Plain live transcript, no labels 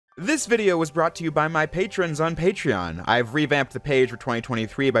This video was brought to you by my patrons on Patreon. I've revamped the page for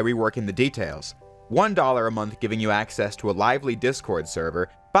 2023 by reworking the details. $1 a month giving you access to a lively Discord server,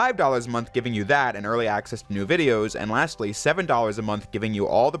 $5 a month giving you that and early access to new videos, and lastly, $7 a month giving you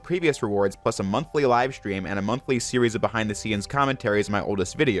all the previous rewards plus a monthly live stream and a monthly series of behind-the-scenes commentaries of my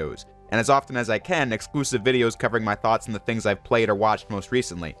oldest videos, and as often as I can, exclusive videos covering my thoughts on the things I've played or watched most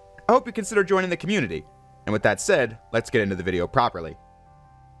recently. I hope you consider joining the community. And with that said, let's get into the video properly.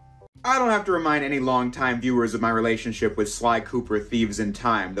 I don't have to remind any long-time viewers of my relationship with Sly Cooper Thieves in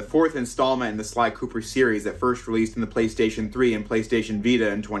Time, the fourth installment in the Sly Cooper series that first released in the PlayStation 3 and PlayStation Vita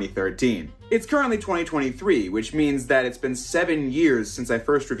in 2013. It's currently 2023, which means that it's been 7 years since I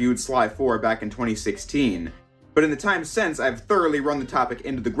first reviewed Sly 4 back in 2016. But in the time since, I've thoroughly run the topic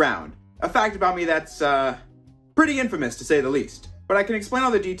into the ground. A fact about me that's, pretty infamous to say the least. But I can explain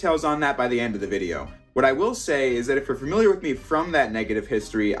all the details on that by the end of the video. What I will say is that if you're familiar with me from that negative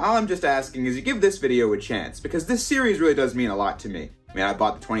history, all I'm just asking is you give this video a chance, because this series really does mean a lot to me. I mean, I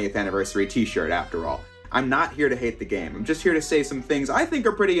bought the 20th anniversary t-shirt after all. I'm not here to hate the game, I'm just here to say some things I think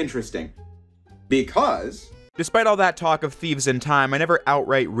are pretty interesting. Because despite all that talk of Thieves in Time, I never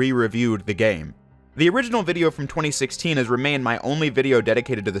outright re-reviewed the game. The original video from 2016 has remained my only video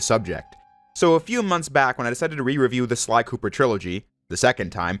dedicated to the subject. So a few months back, when I decided to re-review the Sly Cooper trilogy, the second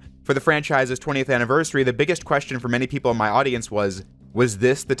time, for the franchise's 20th anniversary, the biggest question for many people in my audience was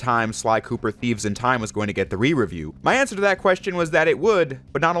this the time Sly Cooper Thieves in Time was going to get the re-review? My answer to that question was that it would,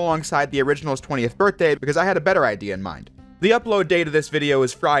 but not alongside the original's 20th birthday, because I had a better idea in mind. The upload date of this video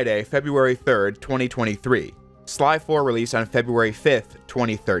is Friday, February 3rd, 2023. Sly 4 released on February 5th,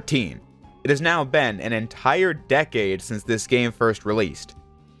 2013. It has now been an entire decade since this game first released.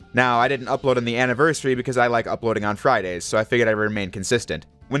 Now, I didn't upload on the anniversary because I like uploading on Fridays, so I figured I'd remain consistent.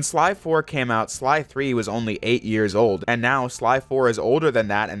 When Sly 4 came out, Sly 3 was only 8 years old, and now Sly 4 is older than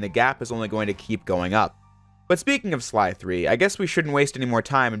that, and the gap is only going to keep going up. But speaking of Sly 3, I guess we shouldn't waste any more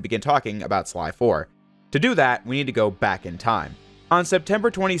time and begin talking about Sly 4. To do that, we need to go back in time. On September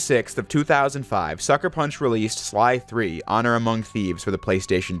 26th of 2005, Sucker Punch released Sly 3: Honor Among Thieves for the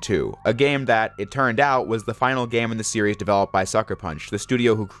PlayStation 2, a game that, it turned out, was the final game in the series developed by Sucker Punch, the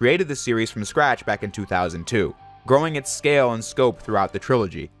studio who created the series from scratch back in 2002, growing its scale and scope throughout the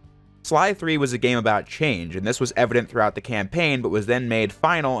trilogy. Sly 3 was a game about change, and this was evident throughout the campaign, but was then made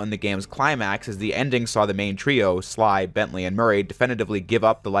final in the game's climax as the ending saw the main trio, Sly, Bentley, and Murray, definitively give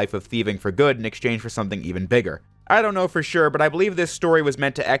up the life of thieving for good in exchange for something even bigger. I don't know for sure, but I believe this story was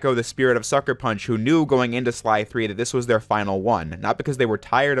meant to echo the spirit of Sucker Punch, who knew going into Sly 3 that this was their final one, not because they were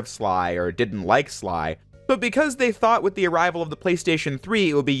tired of Sly or didn't like Sly, but because they thought with the arrival of the PlayStation 3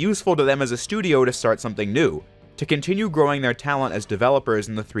 it would be useful to them as a studio to start something new, to continue growing their talent as developers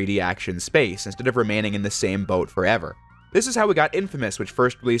in the 3D action space, instead of remaining in the same boat forever. This is how we got Infamous, which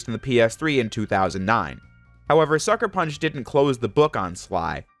first released on the PS3 in 2009. However, Sucker Punch didn't close the book on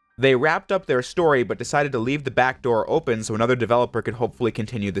Sly. They wrapped up their story, but decided to leave the back door open so another developer could hopefully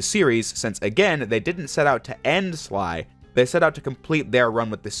continue the series, since again, they didn't set out to end Sly, they set out to complete their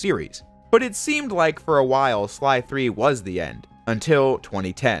run with the series. But it seemed like for a while Sly 3 was the end, until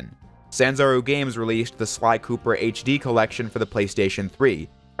 2010. Sanzaru Games released the Sly Cooper HD collection for the PlayStation 3,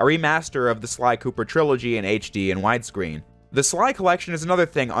 a remaster of the Sly Cooper trilogy in HD and widescreen. The Sly collection is another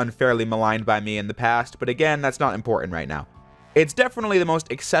thing unfairly maligned by me in the past, but again, that's not important right now. It's definitely the most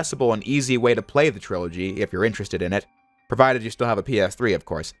accessible and easy way to play the trilogy, if you're interested in it, provided you still have a PS3, of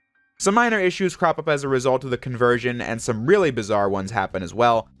course. Some minor issues crop up as a result of the conversion, and some really bizarre ones happen as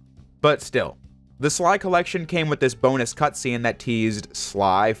well, but still. The Sly collection came with this bonus cutscene that teased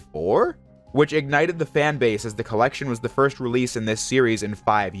Sly 4? Which ignited the fanbase as the collection was the first release in this series in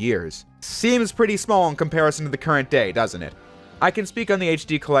 5 years. Seems pretty small in comparison to the current day, doesn't it? I can speak on the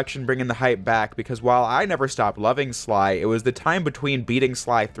HD collection bringing the hype back because while I never stopped loving Sly, it was the time between beating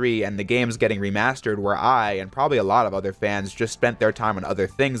Sly 3 and the games getting remastered where I, and probably a lot of other fans, just spent their time on other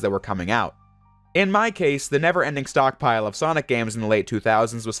things that were coming out. In my case, the never-ending stockpile of Sonic games in the late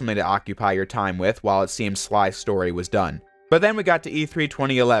 2000s was something to occupy your time with while it seemed Sly's story was done. But then we got to E3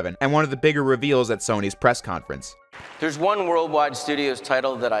 2011, and one of the bigger reveals at Sony's press conference. There's one worldwide studios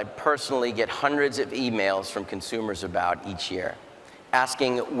title that I personally get hundreds of emails from consumers about each year,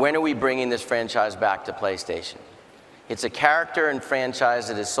 asking when are we bringing this franchise back to PlayStation. It's a character and franchise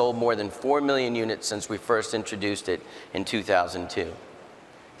that has sold more than 4 million units since we first introduced it in 2002.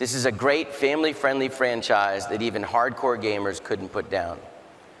 This is a great family-friendly franchise that even hardcore gamers couldn't put down.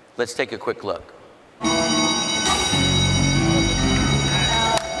 Let's take a quick look.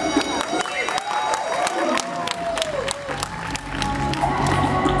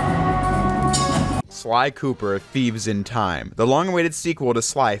 Sly Cooper Thieves in Time, the long-awaited sequel to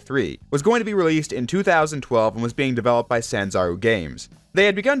Sly 3, was going to be released in 2012 and was being developed by Sanzaru Games. They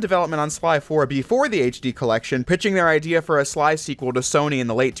had begun development on Sly 4 before the HD collection, pitching their idea for a Sly sequel to Sony in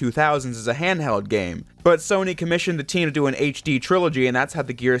the late 2000s as a handheld game. But Sony commissioned the team to do an HD trilogy, and that's how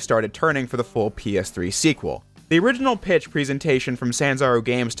the gears started turning for the full PS3 sequel. The original pitch presentation from Sanzaru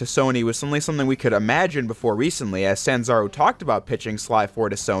Games to Sony was only something we could imagine before recently, as Sanzaru talked about pitching Sly 4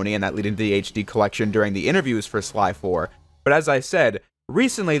 to Sony and that leading to the HD collection during the interviews for Sly 4. But as I said,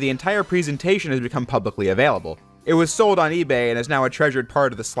 recently the entire presentation has become publicly available. It was sold on eBay and is now a treasured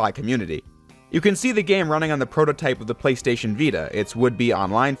part of the Sly community. You can see the game running on the prototype of the PlayStation Vita, its would-be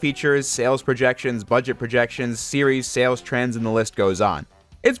online features, sales projections, budget projections, series, sales trends, and the list goes on.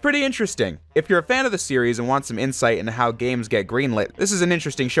 It's pretty interesting. If you're a fan of the series and want some insight into how games get greenlit, this is an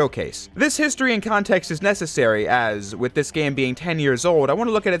interesting showcase. This history and context is necessary as, with this game being 10 years old, I want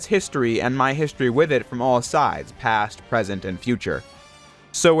to look at its history and my history with it from all sides, past, present, and future.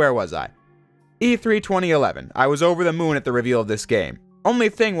 So where was I? E3 2011. I was over the moon at the reveal of this game. Only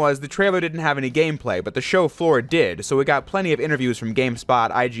thing was, the trailer didn't have any gameplay, but the show floor did, so we got plenty of interviews from GameSpot,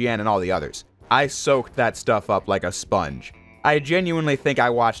 IGN, and all the others. I soaked that stuff up like a sponge. I genuinely think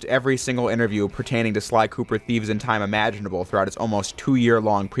I watched every single interview pertaining to Sly Cooper Thieves in Time imaginable throughout its almost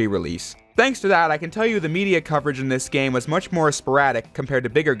 2-year-long pre-release. Thanks to that, I can tell you the media coverage in this game was much more sporadic compared to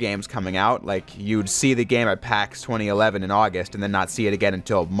bigger games coming out, like you'd see the game at PAX 2011 in August and then not see it again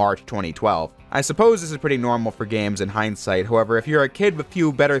until March 2012. I suppose this is pretty normal for games in hindsight, however, if you're a kid with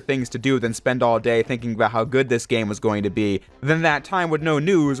few better things to do than spend all day thinking about how good this game was going to be, then that time with no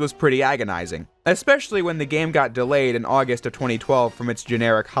news was pretty agonizing. Especially when the game got delayed in August of 2012 from its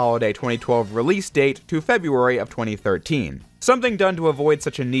generic holiday 2012 release date to February of 2013. Something done to avoid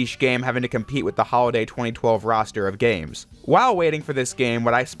such a niche game having to compete with the holiday 2012 roster of games. While waiting for this game,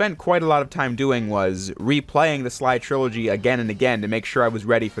 what I spent quite a lot of time doing was replaying the Sly trilogy again and again to make sure I was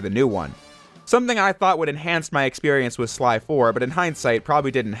ready for the new one. Something I thought would enhance my experience with Sly 4, but in hindsight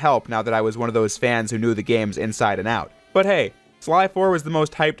probably didn't help now that I was one of those fans who knew the games inside and out. But hey, Sly 4 was the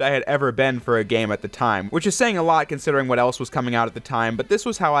most hyped I had ever been for a game at the time, which is saying a lot considering what else was coming out at the time, but this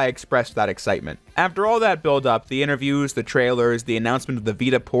was how I expressed that excitement. After all that build-up, the interviews, the trailers, the announcement of the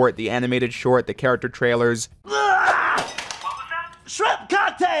Vita port, the animated short, the character trailers, shrimp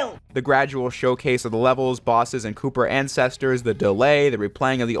cocktail! The gradual showcase of the levels, bosses, and Cooper ancestors, the delay, the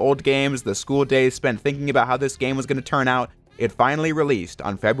replaying of the old games, the school days spent thinking about how this game was going to turn out, it finally released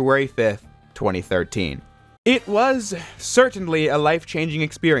on February 5th, 2013. It was certainly a life-changing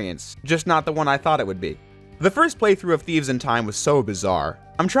experience, just not the one I thought it would be. The first playthrough of Thieves in Time was so bizarre.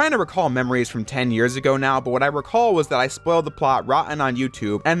 I'm trying to recall memories from 10 years ago now, but what I recall was that I spoiled the plot rotten on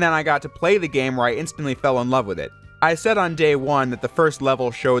YouTube, and then I got to play the game where I instantly fell in love with it. I said on day one that the first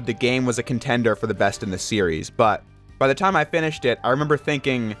level showed the game was a contender for the best in the series, but by the time I finished it, I remember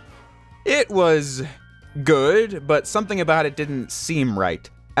thinking, it was good, but something about it didn't seem right.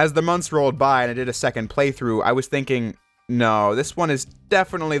 As the months rolled by and I did a second playthrough, I was thinking, no, this one is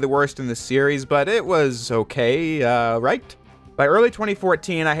definitely the worst in the series, but it was okay, right? By early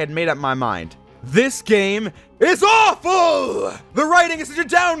 2014, I had made up my mind. This game is awful! The writing is such a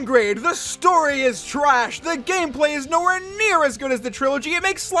downgrade, the story is trash, the gameplay is nowhere near as good as the trilogy, it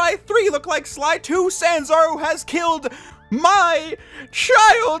makes Sly 3 look like Sly 2, Sanzaru has killed my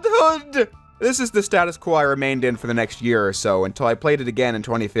childhood! This is the status quo I remained in for the next year or so, until I played it again in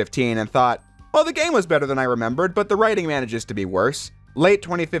 2015 and thought, well, the game was better than I remembered, but the writing manages to be worse. Late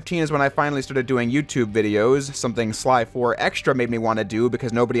 2015 is when I finally started doing YouTube videos, something Sly 4 Extra made me want to do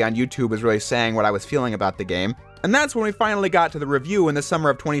because nobody on YouTube was really saying what I was feeling about the game. And that's when we finally got to the review in the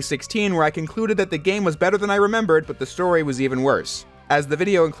summer of 2016 where I concluded that the game was better than I remembered, but the story was even worse. As the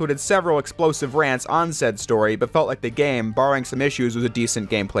video included several explosive rants on said story, but felt like the game, barring some issues, was a decent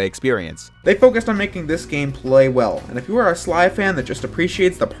gameplay experience. They focused on making this game play well, and if you are a Sly fan that just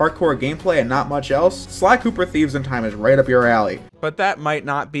appreciates the parkour gameplay and not much else, Sly Cooper Thieves in Time is right up your alley. But that might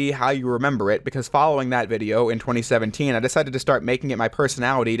not be how you remember it, because following that video, in 2017, I decided to start making it my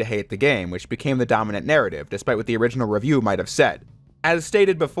personality to hate the game, which became the dominant narrative, despite what the original review might have said. As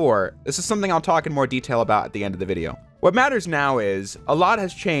stated before, this is something I'll talk in more detail about at the end of the video. What matters now is, a lot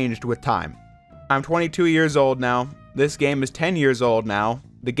has changed with time. I'm 22 years old now, this game is 10 years old now,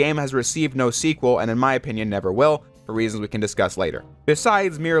 the game has received no sequel and in my opinion never will, for reasons we can discuss later.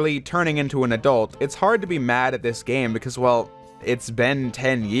 Besides merely turning into an adult, it's hard to be mad at this game because, well, it's been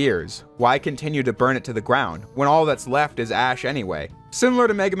 10 years. Why continue to burn it to the ground, when all that's left is ash anyway? Similar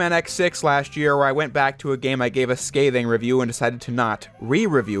to Mega Man X6 last year, where I went back to a game I gave a scathing review and decided to not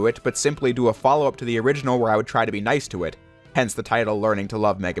re-review it, but simply do a follow-up to the original where I would try to be nice to it. hence the title Learning to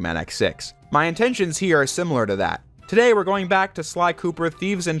Love Mega Man X6. My intentions here are similar to that. Today we're going back to Sly Cooper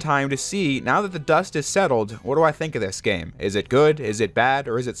Thieves in Time to see, now that the dust is settled, what do I think of this game? Is it good, is it bad,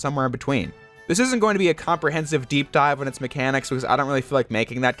 or is it somewhere in between? This isn't going to be a comprehensive deep dive on its mechanics because I don't really feel like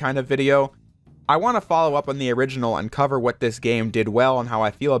making that kind of video. I want to follow up on the original and cover what this game did well and how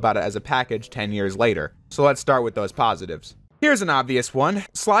I feel about it as a package 10 years later. So let's start with those positives. Here's an obvious one.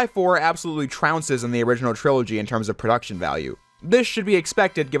 Sly 4 absolutely trounces in the original trilogy in terms of production value. This should be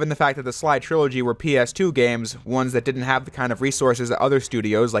expected given the fact that the Sly trilogy were PS2 games, ones that didn't have the kind of resources that other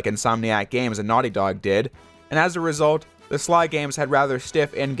studios like Insomniac Games and Naughty Dog did, and as a result, the Sly games had rather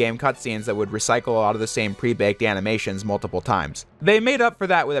stiff in-game cutscenes that would recycle a lot of the same pre-baked animations multiple times. They made up for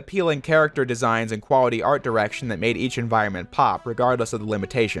that with appealing character designs and quality art direction that made each environment pop, regardless of the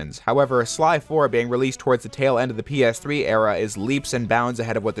limitations. However, Sly 4 being released towards the tail end of the PS3 era is leaps and bounds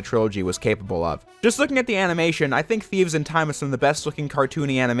ahead of what the trilogy was capable of. Just looking at the animation, I think Thieves in Time is some of the best looking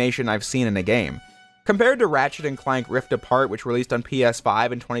cartoony animation I've seen in a game. Compared to Ratchet & Clank Rift Apart, which released on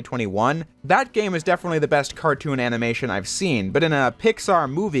PS5 in 2021, that game is definitely the best cartoon animation I've seen, but in a Pixar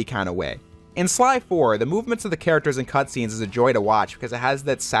movie kind of way. In Sly 4, the movements of the characters and cutscenes is a joy to watch because it has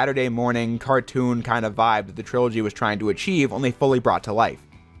that Saturday morning cartoon kind of vibe that the trilogy was trying to achieve, only fully brought to life.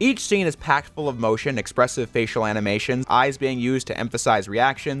 Each scene is packed full of motion, expressive facial animations, eyes being used to emphasize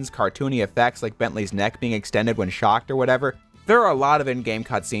reactions, cartoony effects like Bentley's neck being extended when shocked or whatever. There are a lot of in-game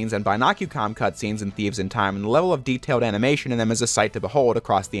cutscenes and Binoccucom cutscenes in Thieves in Time, and the level of detailed animation in them is a sight to behold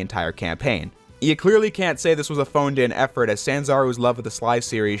across the entire campaign. You clearly can't say this was a phoned-in effort, as Sanzaru's love of the Sly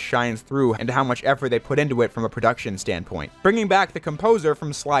series shines through into how much effort they put into it from a production standpoint, bringing back the composer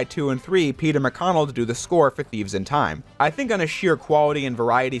from Sly 2 and 3, Peter McConnell, to do the score for Thieves in Time. I think on a sheer quality and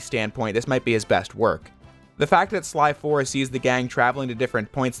variety standpoint, this might be his best work. The fact that Sly 4 sees the gang traveling to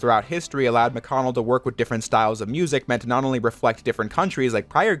different points throughout history allowed McConnell to work with different styles of music meant to not only reflect different countries like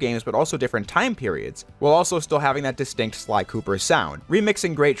prior games, but also different time periods, while also still having that distinct Sly Cooper sound,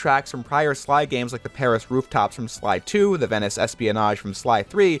 remixing great tracks from prior Sly games like the Paris Rooftops from Sly 2, the Venice Espionage from Sly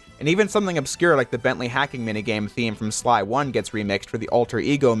 3, and even something obscure like the Bentley hacking minigame theme from Sly 1 gets remixed for the Alter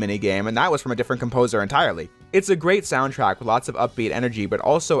Ego minigame, and that was from a different composer entirely. It's a great soundtrack with lots of upbeat energy, but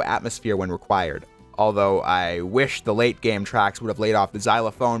also atmosphere when required. Although I wish the late game tracks would have laid off the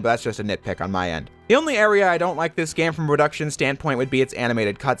xylophone, but that's just a nitpick on my end. The only area I don't like this game from a production standpoint would be its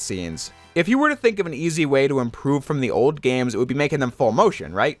animated cutscenes. If you were to think of an easy way to improve from the old games, it would be making them full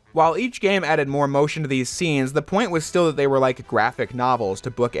motion, right? While each game added more motion to these scenes, the point was still that they were like graphic novels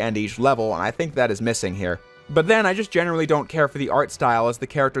to bookend each level, and I think that is missing here. But then I just generally don't care for the art style, as the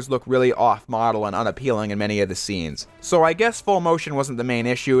characters look really off-model and unappealing in many of the scenes. So I guess full motion wasn't the main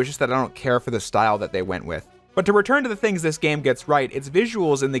issue, it's just that I don't care for the style that they went with. But to return to the things this game gets right, its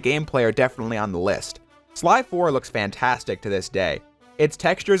visuals in the gameplay are definitely on the list. Sly 4 looks fantastic to this day. Its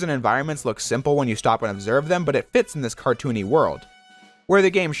textures and environments look simple when you stop and observe them, but it fits in this cartoony world. Where the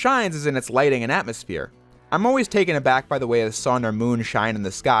game shines is in its lighting and atmosphere. I'm always taken aback by the way the sun or moon shine in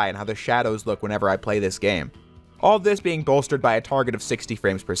the sky and how the shadows look whenever I play this game. All of this being bolstered by a target of 60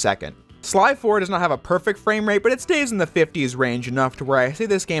 frames per second. Sly 4 does not have a perfect frame rate, but it stays in the 50s range enough to where I say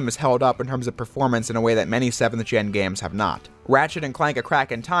this game is held up in terms of performance in a way that many 7th gen games have not. Ratchet & Clank A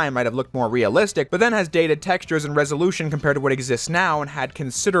Crack in Time might have looked more realistic, but then has dated textures and resolution compared to what exists now and had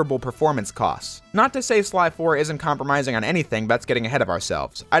considerable performance costs. Not to say Sly 4 isn't compromising on anything, but that's getting ahead of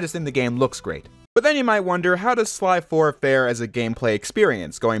ourselves. I just think the game looks great. But then you might wonder, how does Sly 4 fare as a gameplay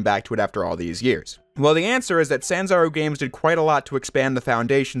experience, going back to it after all these years? Well, the answer is that Sanzaru Games did quite a lot to expand the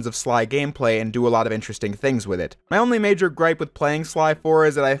foundations of Sly gameplay and do a lot of interesting things with it. My only major gripe with playing Sly 4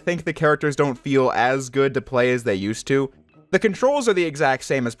 is that I think the characters don't feel as good to play as they used to. The controls are the exact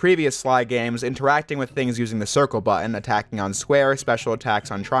same as previous Sly games, interacting with things using the circle button, attacking on square, special attacks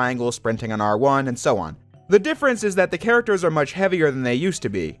on triangle, sprinting on R1, and so on. The difference is that the characters are much heavier than they used to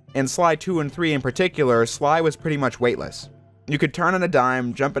be. In Sly 2 and 3 in particular, Sly was pretty much weightless. You could turn on a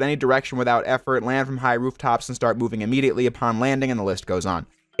dime, jump in any direction without effort, land from high rooftops and start moving immediately upon landing, and the list goes on.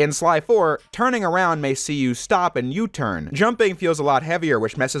 In Sly 4, turning around may see you stop and U-turn. Jumping feels a lot heavier,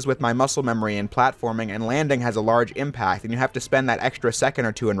 which messes with my muscle memory in platforming, and landing has a large impact, and you have to spend that extra second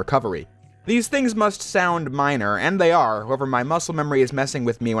or two in recovery. These things must sound minor, and they are. However, my muscle memory is messing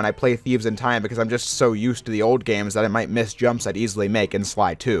with me when I play Thieves in Time because I'm just so used to the old games that I might miss jumps I'd easily make in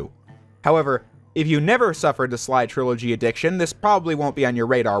Sly 2. However, if you never suffered the Sly trilogy addiction, this probably won't be on your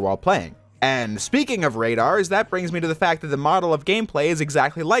radar while playing. And speaking of radars, that brings me to the fact that the model of gameplay is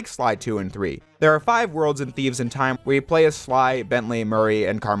exactly like Sly 2 and 3. There are 5 worlds in Thieves in Time where you play as Sly, Bentley, Murray,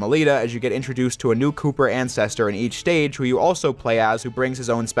 and Carmelita as you get introduced to a new Cooper ancestor in each stage who you also play as, who brings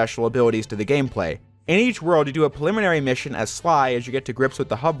his own special abilities to the gameplay. In each world, you do a preliminary mission as Sly as you get to grips with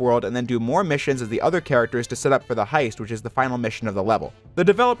the hub world, and then do more missions as the other characters to set up for the heist, which is the final mission of the level. The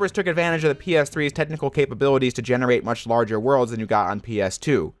developers took advantage of the PS3's technical capabilities to generate much larger worlds than you got on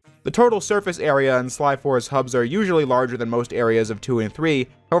PS2. The total surface area in Sly 4's hubs are usually larger than most areas of 2 and 3,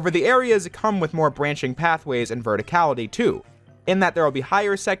 however the areas come with more branching pathways and verticality too, in that there will be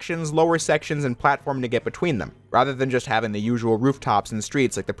higher sections, lower sections, and platform to get between them, rather than just having the usual rooftops and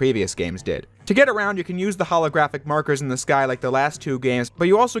streets like the previous games did. To get around, you can use the holographic markers in the sky like the last 2 games, but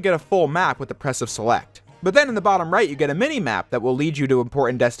you also get a full map with the press of select. But then in the bottom right you get a mini-map that will lead you to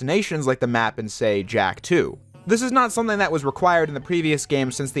important destinations like the map in, say, Jak 2. This is not something that was required in the previous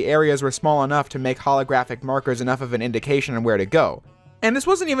games since the areas were small enough to make holographic markers enough of an indication on where to go. And this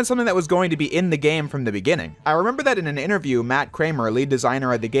wasn't even something that was going to be in the game from the beginning. I remember that in an interview, Matt Kramer, lead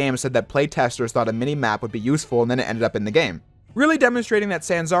designer of the game, said that playtesters thought a mini-map would be useful and then it ended up in the game, really demonstrating that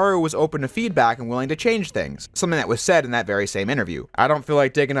Sanzaru was open to feedback and willing to change things, something that was said in that very same interview. I don't feel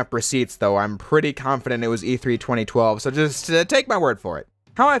like digging up receipts though, I'm pretty confident it was E3 2012, so just take my word for it.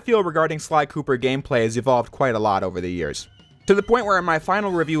 How I feel regarding Sly Cooper gameplay has evolved quite a lot over the years. To the point where in my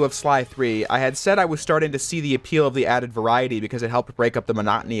final review of Sly 3, I had said I was starting to see the appeal of the added variety because it helped break up the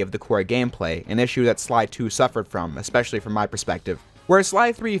monotony of the core gameplay, an issue that Sly 2 suffered from, especially from my perspective. Where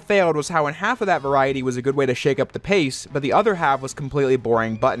Sly 3 failed was how in half of that variety was a good way to shake up the pace, but the other half was completely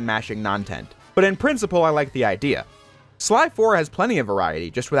boring button-mashing nonsense. But in principle, I like the idea. Sly 4 has plenty of variety,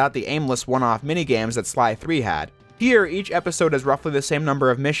 just without the aimless one-off minigames that Sly 3 had. Here, each episode has roughly the same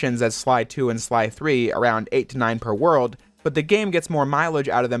number of missions as Sly 2 and Sly 3, around 8 to 9 per world, but the game gets more mileage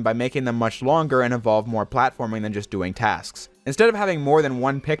out of them by making them much longer and involve more platforming than just doing tasks. Instead of having more than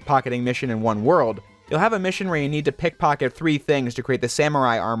one pickpocketing mission in one world, you'll have a mission where you need to pickpocket 3 things to create the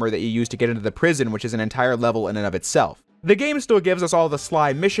samurai armor that you use to get into the prison, which is an entire level in and of itself. The game still gives us all the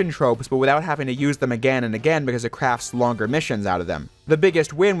Sly mission tropes, but without having to use them again and again because it crafts longer missions out of them. The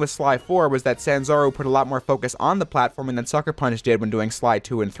biggest win with Sly 4 was that Sanzaru put a lot more focus on the platforming than Sucker Punch did when doing Sly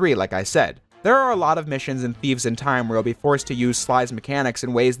 2 and 3, like I said. There are a lot of missions in Thieves in Time where you'll be forced to use Sly's mechanics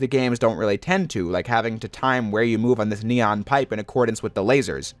in ways the games don't really tend to, like having to time where you move on this neon pipe in accordance with the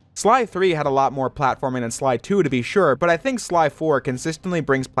lasers. Sly 3 had a lot more platforming than Sly 2 to be sure, but I think Sly 4 consistently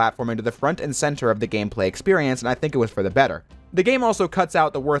brings platforming to the front and center of the gameplay experience, and I think it was for the better. The game also cuts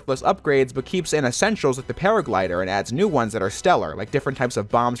out the worthless upgrades, but keeps in essentials like the paraglider and adds new ones that are stellar, like different types of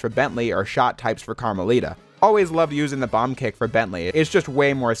bombs for Bentley or shot types for Carmelita. Always loved using the bomb kick for Bentley, it's just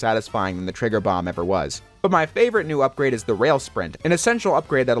way more satisfying than the trigger bomb ever was. But my favorite new upgrade is the rail sprint, an essential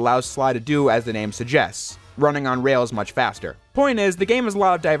upgrade that allows Sly to do as the name suggests, running on rails much faster. Point is, the game has a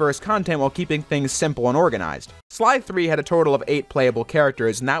lot of diverse content while keeping things simple and organized. Sly 3 had a total of 8 playable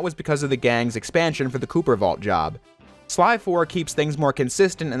characters, and that was because of the gang's expansion for the Cooper Vault job. Sly 4 keeps things more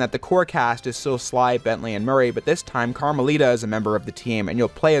consistent in that the core cast is still Sly, Bentley, and Murray, but this time Carmelita is a member of the team and you'll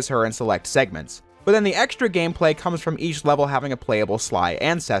play as her in select segments. But then the extra gameplay comes from each level having a playable Sly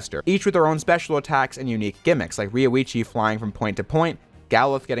ancestor, each with their own special attacks and unique gimmicks, like Ryoichi flying from point to point,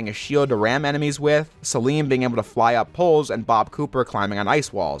 Galluth getting a shield to ram enemies with, Salim being able to fly up poles, and Bob Cooper climbing on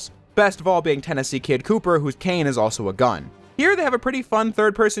ice walls. Best of all being Tennessee Kid Cooper, whose cane is also a gun. Here they have a pretty fun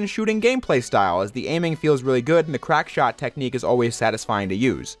third-person shooting gameplay style, as the aiming feels really good and the crack shot technique is always satisfying to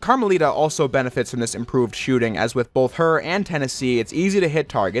use. Carmelita also benefits from this improved shooting, as with both her and Tennessee, it's easy to hit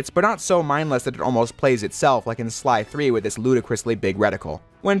targets, but not so mindless that it almost plays itself like in Sly 3 with this ludicrously big reticle.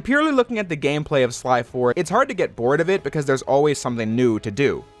 When purely looking at the gameplay of Sly 4, it's hard to get bored of it because there's always something new to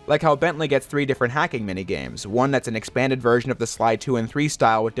do. Like how Bentley gets 3 different hacking minigames, one that's an expanded version of the Sly 2 and 3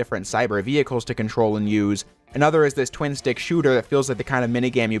 style with different cyber vehicles to control and use, another is this twin-stick shooter that feels like the kind of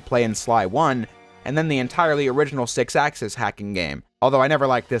minigame you play in Sly 1, and then the entirely original 6-axis hacking game, although I never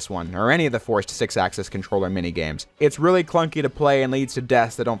liked this one, or any of the forced 6-axis controller minigames. It's really clunky to play and leads to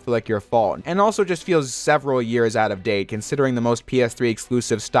deaths that don't feel like your fault, and also just feels several years out of date, considering the most PS3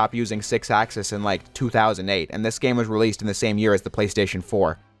 exclusives stopped using 6-axis in like 2008, and this game was released in the same year as the PlayStation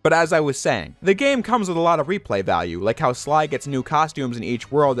 4. But as I was saying, the game comes with a lot of replay value, like how Sly gets new costumes in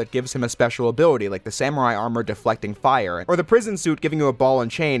each world that gives him a special ability, like the samurai armor deflecting fire, or the prison suit giving you a ball and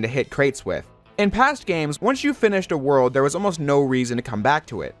chain to hit crates with. In past games, once you finished a world, there was almost no reason to come back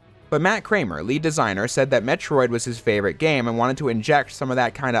to it. But Matt Kramer, lead designer, said that Metroid was his favorite game and wanted to inject some of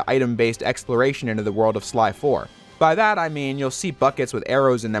that kind of item-based exploration into the world of Sly 4. By that I mean you'll see buckets with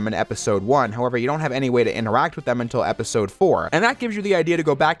arrows in them in episode 1, however you don't have any way to interact with them until episode 4, and that gives you the idea to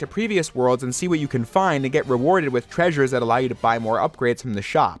go back to previous worlds and see what you can find and get rewarded with treasures that allow you to buy more upgrades from the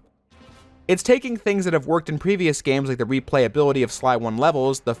shop. It's taking things that have worked in previous games like the replayability of Sly 1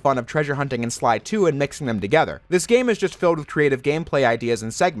 levels, the fun of treasure hunting in Sly 2, and mixing them together. This game is just filled with creative gameplay ideas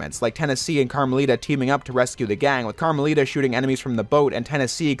and segments, like Tennessee and Carmelita teaming up to rescue the gang, with Carmelita shooting enemies from the boat and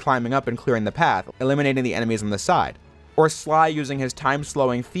Tennessee climbing up and clearing the path, eliminating the enemies on the side. Or Sly using his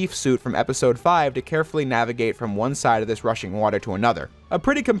time-slowing thief suit from episode 5 to carefully navigate from one side of this rushing water to another. A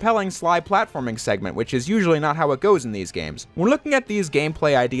pretty compelling Sly platforming segment, which is usually not how it goes in these games. When looking at these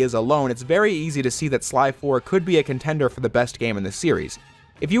gameplay ideas alone, it's very easy to see that Sly 4 could be a contender for the best game in the series.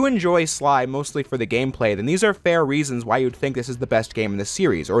 If you enjoy Sly mostly for the gameplay, then these are fair reasons why you'd think this is the best game in the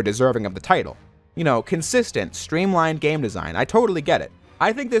series, or deserving of the title. You know, consistent, streamlined game design, I totally get it.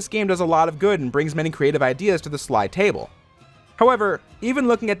 I think this game does a lot of good and brings many creative ideas to the Sly table. However, even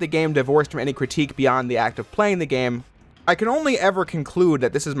looking at the game divorced from any critique beyond the act of playing the game, I can only ever conclude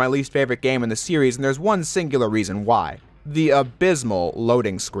that this is my least favorite game in the series, and there's one singular reason why. The abysmal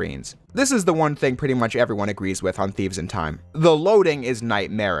loading screens. This is the one thing pretty much everyone agrees with on Thieves in Time. The loading is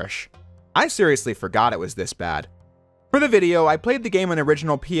nightmarish. I seriously forgot it was this bad. For the video, I played the game on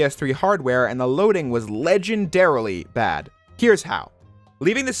original PS3 hardware, and the loading was legendarily bad. Here's how.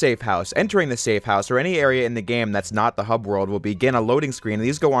 Leaving the safe house, entering the safe house, or any area in the game that's not the hub world will begin a loading screen, and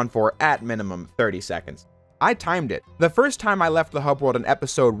these go on for, at minimum, 30 seconds. I timed it. The first time I left the hub world in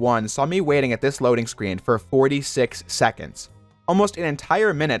episode 1 saw me waiting at this loading screen for 46 seconds. Almost an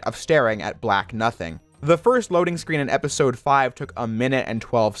entire minute of staring at black nothing. The first loading screen in episode 5 took a minute and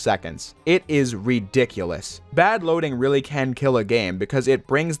 12 seconds. It is ridiculous. Bad loading really can kill a game because it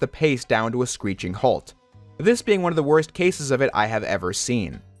brings the pace down to a screeching halt. This being one of the worst cases of it I have ever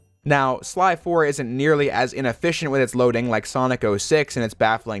seen. Now, Sly 4 isn't nearly as inefficient with its loading like Sonic 06 and its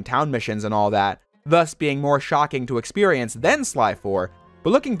baffling town missions and all that, thus being more shocking to experience than Sly 4, but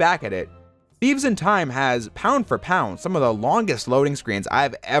looking back at it, Thieves in Time has, pound for pound, some of the longest loading screens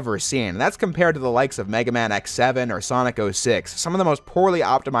I've ever seen, and that's compared to the likes of Mega Man X7 or Sonic 06, some of the most poorly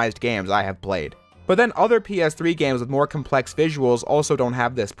optimized games I have played. But then other PS3 games with more complex visuals also don't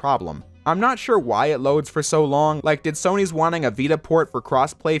have this problem. I'm not sure why it loads for so long, like did Sony's wanting a Vita port for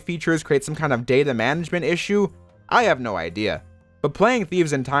crossplay features create some kind of data management issue? I have no idea. But playing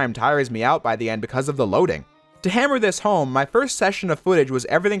Thieves in Time tires me out by the end because of the loading. To hammer this home, my first session of footage was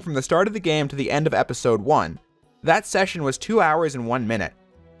everything from the start of the game to the end of episode 1. That session was 2 hours and 1 minute.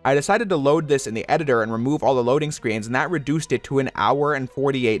 I decided to load this in the editor and remove all the loading screens, and that reduced it to an hour and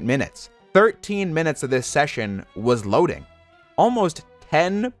 48 minutes. 13 minutes of this session was loading. Almost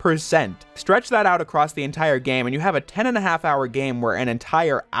 10%. Stretch that out across the entire game and you have a 10.5-hour game where an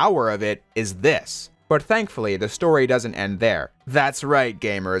entire hour of it is this. But thankfully, the story doesn't end there. That's right,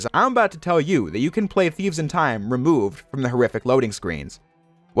 gamers. I'm about to tell you that you can play Thieves in Time removed from the horrific loading screens.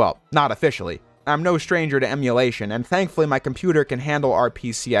 Well, not officially. I'm no stranger to emulation, and thankfully my computer can handle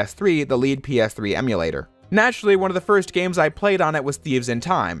RPCS3, the lead PS3 emulator. Naturally, one of the first games I played on it was Thieves in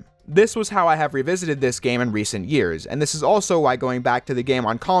Time. This was how I have revisited this game in recent years, and this is also why going back to the game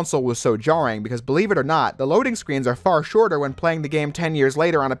on console was so jarring, because believe it or not, the loading screens are far shorter when playing the game 10 years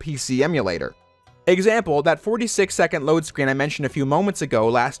later on a PC emulator. Example, that 46-second load screen I mentioned a few moments ago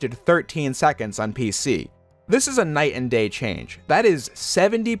lasted 13 seconds on PC. This is a night and day change. That is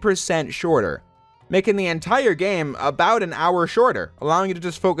 70% shorter, making the entire game about an hour shorter, allowing you to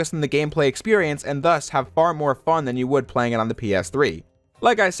just focus on the gameplay experience and thus have far more fun than you would playing it on the PS3.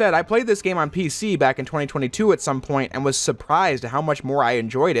 Like I said, I played this game on PC back in 2022 at some point and was surprised at how much more I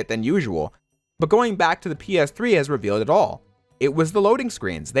enjoyed it than usual. But going back to the PS3 has revealed it all. It was the loading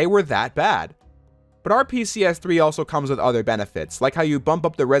screens. They were that bad. But RPCS3 also comes with other benefits, like how you bump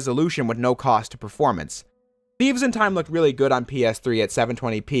up the resolution with no cost to performance. Thieves in Time looked really good on PS3 at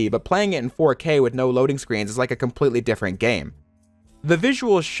 720p, but playing it in 4K with no loading screens is like a completely different game. The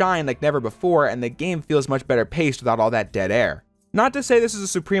visuals shine like never before, and the game feels much better paced without all that dead air. Not to say this is a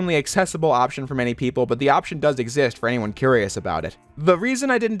supremely accessible option for many people, but the option does exist for anyone curious about it. The reason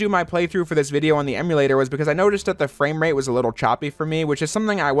I didn't do my playthrough for this video on the emulator was because I noticed that the frame rate was a little choppy for me, which is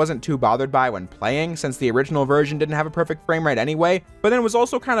something I wasn't too bothered by when playing, since the original version didn't have a perfect frame rate anyway, but then it was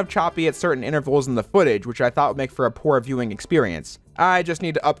also kind of choppy at certain intervals in the footage, which I thought would make for a poor viewing experience. I just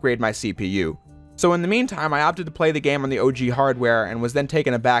need to upgrade my CPU. So in the meantime, I opted to play the game on the OG hardware and was then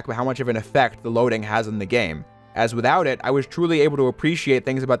taken aback by how much of an effect the loading has on the game. As without it, I was truly able to appreciate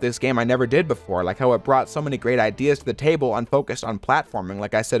things about this game I never did before, like how it brought so many great ideas to the table unfocused on platforming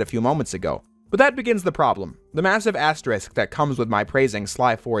like I said a few moments ago. But that begins the problem, the massive asterisk that comes with my praising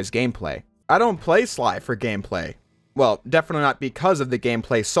Sly 4's gameplay. I don't play Sly for gameplay. Well, definitely not because of the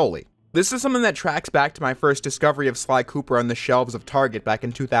gameplay solely. This is something that tracks back to my first discovery of Sly Cooper on the shelves of Target back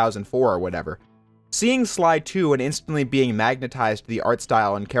in 2004 or whatever. Seeing Sly 2 and instantly being magnetized to the art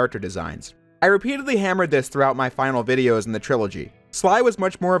style and character designs. I repeatedly hammered this throughout my final videos in the trilogy. Sly was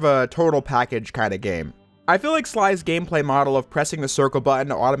much more of a total package kind of game. I feel like Sly's gameplay model of pressing the circle button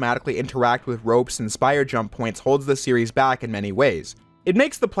to automatically interact with ropes and spire jump points holds the series back in many ways. It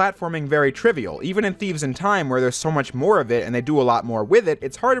makes the platforming very trivial. Even in Thieves in Time, where there's so much more of it and they do a lot more with it,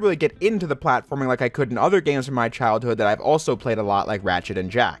 it's hard to really get into the platforming like I could in other games from my childhood that I've also played a lot, like Ratchet and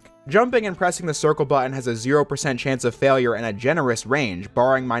Jack. Jumping and pressing the circle button has a 0% chance of failure and a generous range,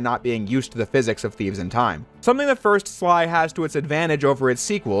 barring my not being used to the physics of Thieves in Time. Something the first Sly has to its advantage over its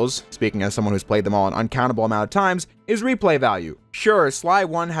sequels, speaking as someone who's played them all an uncountable amount of times, is replay value. Sure, Sly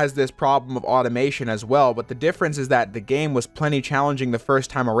 1 has this problem of automation as well, but the difference is that the game was plenty challenging the first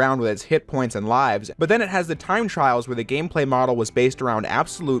time around with its hit points and lives, but then it has the time trials where the gameplay model was based around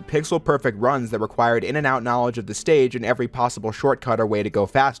absolute pixel-perfect runs that required in-and-out knowledge of the stage and every possible shortcut or way to go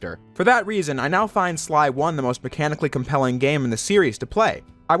faster. For that reason, I now find Sly 1 the most mechanically compelling game in the series to play.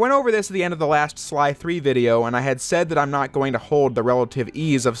 I went over this at the end of the last Sly 3 video, and I had said that I'm not going to hold the relative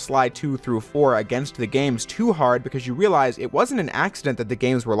ease of Sly 2 through 4 against the games too hard because you realize it wasn't an accident that the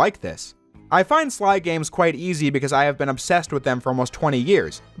games were like this. I find Sly games quite easy because I have been obsessed with them for almost 20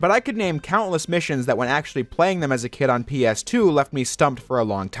 years, but I could name countless missions that when actually playing them as a kid on PS2 left me stumped for a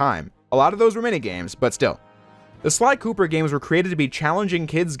long time. A lot of those were minigames, but still. The Sly Cooper games were created to be challenging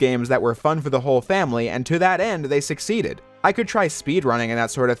kids games that were fun for the whole family, and to that end, they succeeded. I could try speedrunning and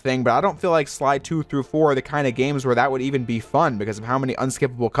that sort of thing, but I don't feel like Sly 2 through 4 are the kind of games where that would even be fun because of how many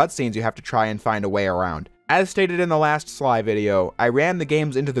unskippable cutscenes you have to try and find a way around. As stated in the last Sly video, I ran the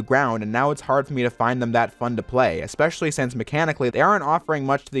games into the ground and now it's hard for me to find them that fun to play, especially since mechanically they aren't offering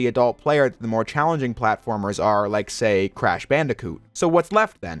much to the adult player that the more challenging platformers are, like say, Crash Bandicoot. So what's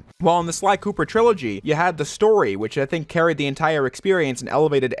left then? Well, in the Sly Cooper trilogy, you had the story, which I think carried the entire experience and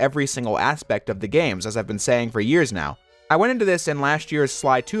elevated every single aspect of the games, as I've been saying for years now. I went into this in last year's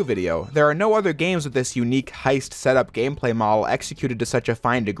Sly 2 video. There are no other games with this unique heist setup gameplay model executed to such a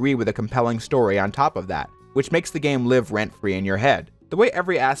fine degree with a compelling story on top of that, which makes the game live rent-free in your head. The way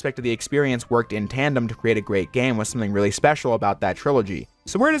every aspect of the experience worked in tandem to create a great game was something really special about that trilogy.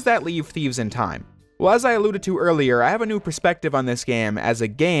 So where does that leave Thieves in Time? Well, as I alluded to earlier, I have a new perspective on this game as a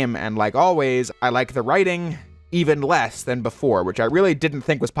game, and like always, I like the writing even less than before, which I really didn't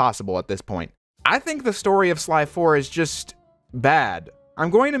think was possible at this point. I think the story of Sly 4 is just bad.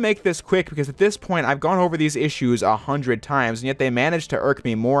 I'm going to make this quick because at this point I've gone over these issues 100 times and yet they manage to irk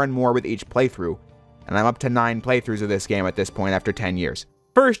me more and more with each playthrough. And I'm up to 9 playthroughs of this game at this point after 10 years.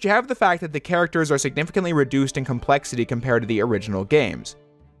 First, you have the fact that the characters are significantly reduced in complexity compared to the original games.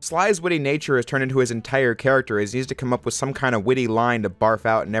 Sly's witty nature has turned into his entire character as he needs to come up with some kind of witty line to barf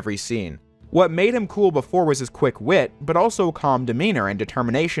out in every scene. What made him cool before was his quick wit, but also calm demeanor and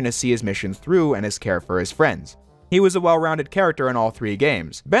determination to see his missions through and his care for his friends. He was a well-rounded character in all 3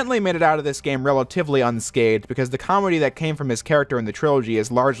 games. Bentley made it out of this game relatively unscathed because the comedy that came from his character in the trilogy is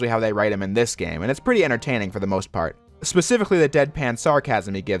largely how they write him in this game, and it's pretty entertaining for the most part. Specifically the deadpan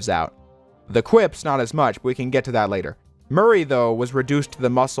sarcasm he gives out. The quips, not as much, but we can get to that later. Murray, though, was reduced to the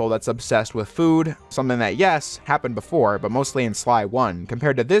muscle that's obsessed with food, something that, yes, happened before, but mostly in Sly 1,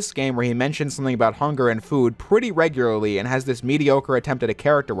 compared to this game where he mentions something about hunger and food pretty regularly and has this mediocre attempt at a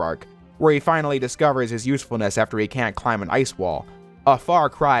character arc, where he finally discovers his usefulness after he can't climb an ice wall. A far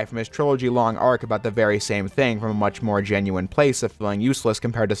cry from his trilogy-long arc about the very same thing from a much more genuine place of feeling useless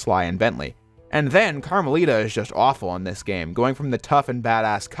compared to Sly and Bentley. And then, Carmelita is just awful in this game, going from the tough and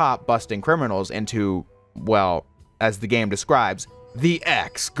badass cop busting criminals into, well, as the game describes, the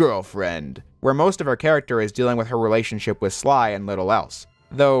ex-girlfriend, where most of her character is dealing with her relationship with Sly and little else.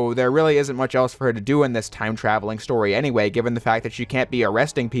 Though there really isn't much else for her to do in this time-traveling story anyway, given the fact that she can't be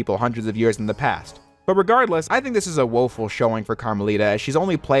arresting people hundreds of years in the past. But regardless, I think this is a woeful showing for Carmelita, as she's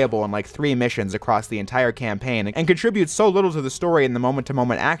only playable in like 3 missions across the entire campaign, and contributes so little to the story in the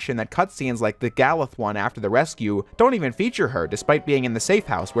moment-to-moment action that cutscenes like the Gallup one after the rescue don't even feature her, despite being in the safe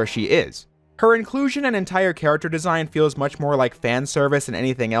house where she is. Her inclusion and entire character design feels much more like fan service than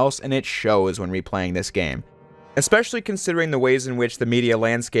anything else, and it shows when replaying this game. Especially considering the ways in which the media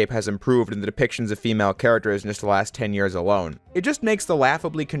landscape has improved in the depictions of female characters in just the last 10 years alone. It just makes the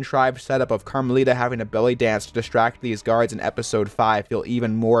laughably contrived setup of Carmelita having a belly dance to distract these guards in episode 5 feel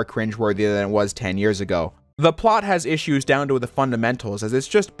even more cringeworthy than it was 10 years ago. The plot has issues down to the fundamentals, as it's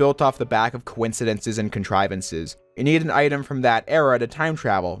just built off the back of coincidences and contrivances. You need an item from that era to time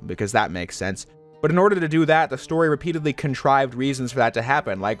travel, because that makes sense. But in order to do that, the story repeatedly contrived reasons for that to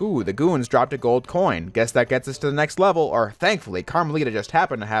happen, like, ooh, the goons dropped a gold coin, guess that gets us to the next level, or thankfully, Carmelita just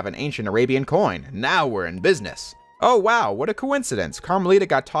happened to have an ancient Arabian coin, now we're in business. Oh wow, what a coincidence, Carmelita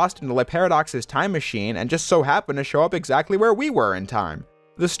got tossed into Le Paradox's time machine and just so happened to show up exactly where we were in time.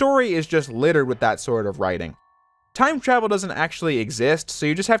 The story is just littered with that sort of writing. Time travel doesn't actually exist, so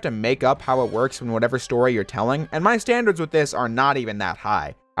you just have to make up how it works in whatever story you're telling, and my standards with this are not even that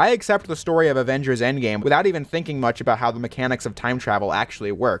high. I accept the story of Avengers Endgame without even thinking much about how the mechanics of time travel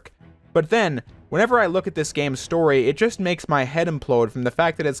actually work. But then, whenever I look at this game's story, it just makes my head implode from the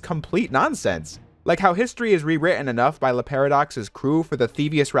fact that it's complete nonsense. Like how history is rewritten enough by LaParadox's crew for the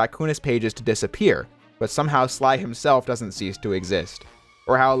Thievius Raccoonus pages to disappear, but somehow Sly himself doesn't cease to exist.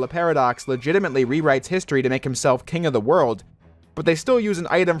 Or how LaParadox legitimately rewrites history to make himself king of the world, but they still use an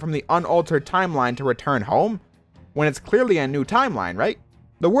item from the unaltered timeline to return home? When it's clearly a new timeline, right?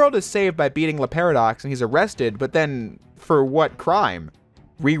 The world is saved by beating LaParadox and he's arrested, but then, for what crime?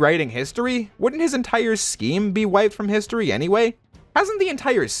 Rewriting history? Wouldn't his entire scheme be wiped from history anyway? Hasn't the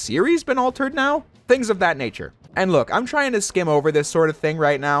entire series been altered now? Things of that nature. And look, I'm trying to skim over this sort of thing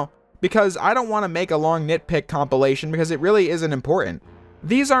right now, because I don't want to make a long nitpick compilation because it really isn't important.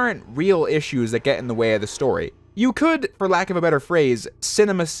 These aren't real issues that get in the way of the story. You could, for lack of a better phrase,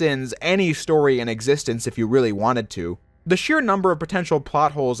 cinema sins any story in existence if you really wanted to. The sheer number of potential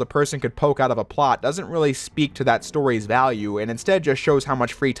plot holes a person could poke out of a plot doesn't really speak to that story's value and instead just shows how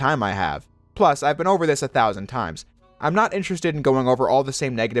much free time I have. Plus, I've been over this 1,000 times. I'm not interested in going over all the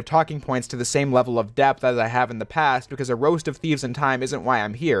same negative talking points to the same level of depth as I have in the past because a roast of Thieves in Time isn't why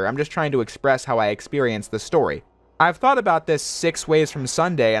I'm here. I'm just trying to express how I experience the story. I've thought about this 6 ways from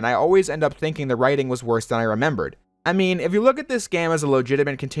Sunday, and I always end up thinking the writing was worse than I remembered. I mean, if you look at this game as a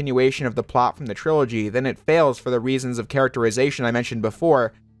legitimate continuation of the plot from the trilogy, then it fails for the reasons of characterization I mentioned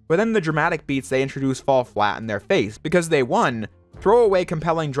before, but then the dramatic beats they introduce fall flat in their face, because they 1. Throw away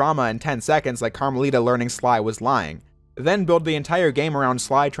compelling drama in 10 seconds like Carmelita learning Sly was lying, then build the entire game around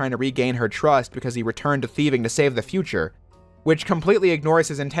Sly trying to regain her trust because he returned to thieving to save the future, which completely ignores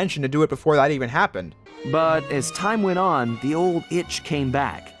his intention to do it before that even happened. But as time went on, the old itch came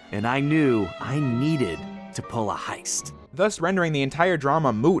back, and I knew I needed to pull a heist. Thus rendering the entire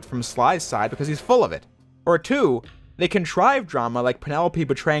drama moot from Sly's side because he's full of it. Or 2, they contrive drama like Penelope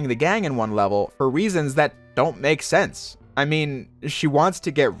betraying the gang in one level for reasons that don't make sense. I mean, she wants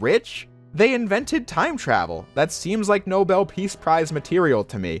to get rich? They invented time travel. That seems like Nobel Peace Prize material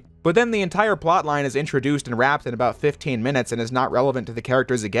to me. But then the entire plotline is introduced and wrapped in about 15 minutes and is not relevant to the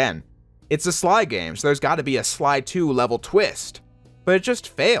characters again. It's a Sly game, so there's gotta be a Sly 2 level twist. But it just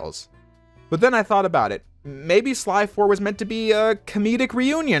fails. But then I thought about it. Maybe Sly 4 was meant to be a comedic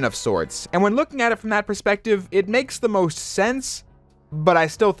reunion of sorts, and when looking at it from that perspective, it makes the most sense, but I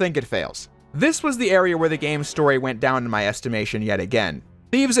still think it fails. This was the area where the game's story went down in my estimation yet again.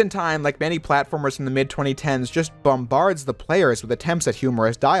 Thieves in Time, like many platformers from the mid-2010s, just bombards the players with attempts at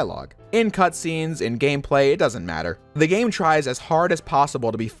humorous dialogue. In cutscenes, in gameplay, it doesn't matter. The game tries as hard as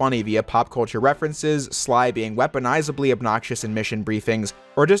possible to be funny via pop culture references, Sly being weaponizably obnoxious in mission briefings,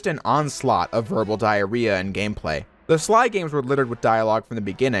 or just an onslaught of verbal diarrhea in gameplay. The Sly games were littered with dialogue from the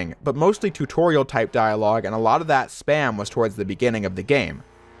beginning, but mostly tutorial-type dialogue, and a lot of that spam was towards the beginning of the game.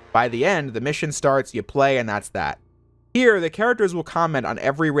 By the end, the mission starts, you play, and that's that. Here, the characters will comment on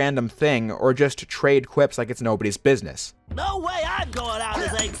every random thing, or just trade quips like it's nobody's business. No way I'm going out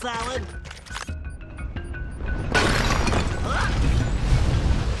as egg salad!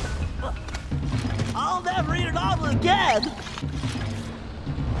 I'll never eat an omelet again!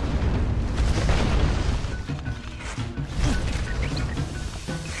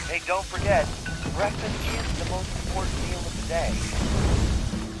 Hey, don't forget, breakfast is the most important meal of the day.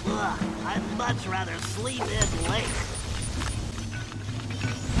 I'd much rather sleep in late.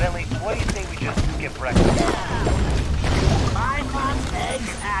 Bentley, what do you think we just skip breakfast? I want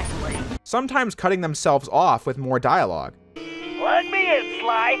exactly. Sometimes cutting themselves off with more dialogue. Let me in,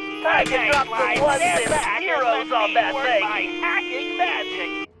 Sly. Time to drop some ones and zeros on that thing. Hacking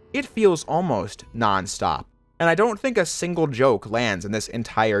magic. It feels almost non-stop, and I don't think a single joke lands in this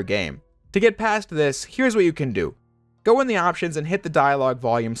entire game. To get past this, here's what you can do. Go in the options and hit the dialogue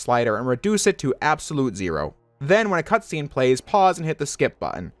volume slider and reduce it to absolute 0. Then when a cutscene plays, pause and hit the skip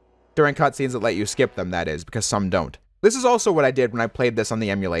button. During cutscenes that let you skip them, that is, because some don't. This is also what I did when I played this on the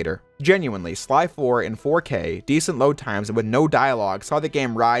emulator. Genuinely, Sly 4 in 4K, decent load times, and with no dialogue saw the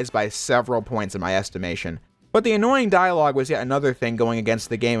game rise by several points in my estimation. But the annoying dialogue was yet another thing going against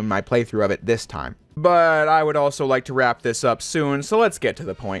the game in my playthrough of it this time. But I would also like to wrap this up soon, so let's get to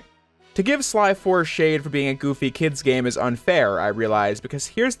the point. To give Sly 4 shade for being a goofy kids game is unfair, I realize, because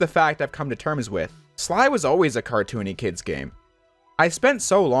here's the fact I've come to terms with. Sly was always a cartoony kids game. I spent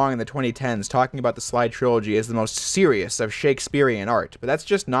so long in the 2010s talking about the Sly trilogy as the most serious of Shakespearean art, but that's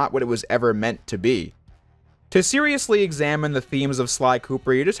just not what it was ever meant to be. To seriously examine the themes of Sly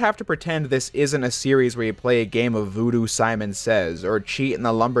Cooper, you just have to pretend this isn't a series where you play a game of Voodoo Simon Says, or cheat in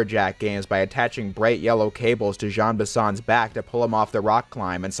the lumberjack games by attaching bright yellow cables to Jean Bisson's back to pull him off the rock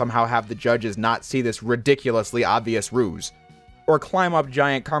climb and somehow have the judges not see this ridiculously obvious ruse. Or climb up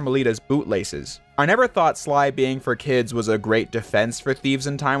giant Carmelita's bootlaces. I never thought Sly being for kids was a great defense for Thieves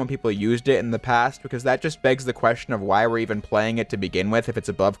in Time when people used it in the past, because that just begs the question of why we're even playing it to begin with if it's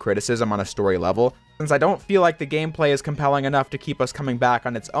above criticism on a story level, since I don't feel like the gameplay is compelling enough to keep us coming back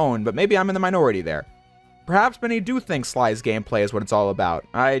on its own, but maybe I'm in the minority there. Perhaps many do think Sly's gameplay is what it's all about.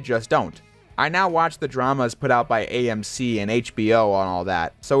 I just don't. I now watch the dramas put out by AMC and HBO on all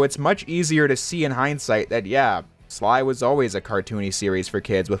that, so it's much easier to see in hindsight that yeah, Sly was always a cartoony series for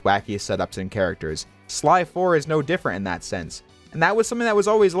kids with wacky setups and characters. Sly 4 is no different in that sense. And that was something that was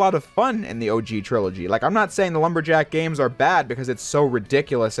always a lot of fun in the OG trilogy. Like, I'm not saying the Lumberjack games are bad because it's so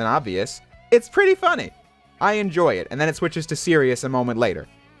ridiculous and obvious. It's pretty funny. I enjoy it, and then it switches to serious a moment later.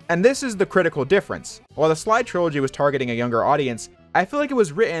 And this is the critical difference. While the Sly trilogy was targeting a younger audience, I feel like it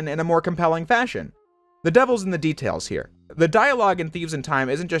was written in a more compelling fashion. The devil's in the details here. The dialogue in Thieves in Time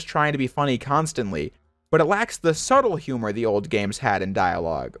isn't just trying to be funny constantly, but it lacks the subtle humor the old games had in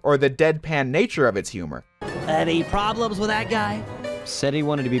dialogue, or the deadpan nature of its humor. Any problems with that guy? Said he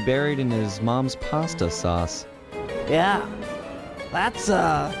wanted to be buried in his mom's pasta sauce. Yeah. That's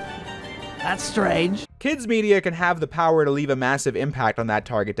strange. Kids media can have the power to leave a massive impact on that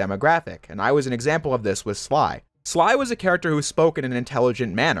target demographic, and I was an example of this with Sly. Sly was a character who spoke in an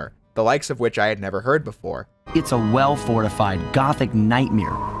intelligent manner, the likes of which I had never heard before. It's a well-fortified gothic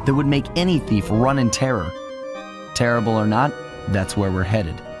nightmare that would make any thief run in terror. Terrible or not, that's where we're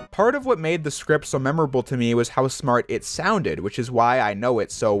headed. Part of what made the script so memorable to me was how smart it sounded, which is why I know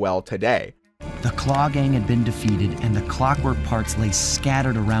it so well today. The Claw Gang had been defeated and the clockwork parts lay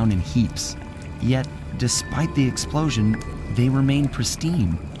scattered around in heaps. Yet, despite the explosion, they remained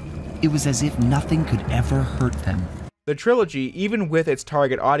pristine. It was as if nothing could ever hurt them. The trilogy, even with its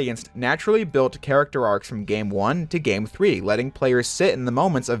target audience, naturally built character arcs from Game 1 to Game 3, letting players sit in the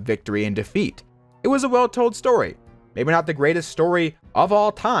moments of victory and defeat. It was a well-told story. Maybe not the greatest story of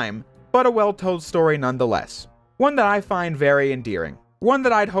all time, but a well-told story nonetheless. One that I find very endearing. One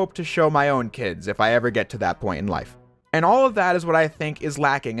that I'd hope to show my own kids if I ever get to that point in life. And all of that is what I think is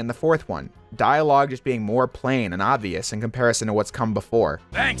lacking in the fourth one. Dialogue just being more plain and obvious in comparison to what's come before.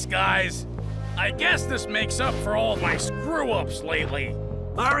 Thanks, guys. I guess this makes up for all my screw-ups lately.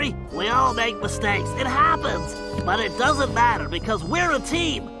 Murray, we all make mistakes. It happens. But it doesn't matter because we're a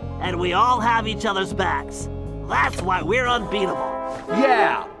team, and we all have each other's backs. That's why we're unbeatable.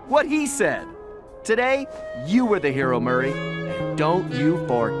 Yeah, what he said. Today, you were the hero, Murray. And don't you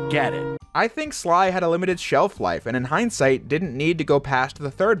forget it. I think Sly had a limited shelf life, and in hindsight, didn't need to go past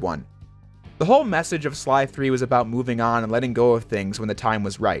the third one. The whole message of Sly 3 was about moving on and letting go of things when the time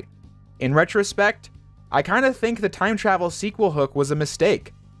was right. In retrospect, I kinda think the time travel sequel hook was a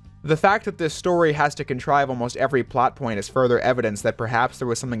mistake. The fact that this story has to contrive almost every plot point is further evidence that perhaps there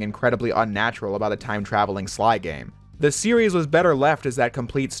was something incredibly unnatural about a time-traveling Sly game. The series was better left as that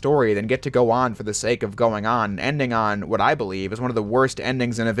complete story than get to go on for the sake of going on, ending on what I believe is one of the worst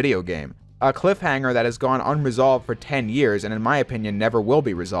endings in a video game. A cliffhanger that has gone unresolved for 10 years and in my opinion never will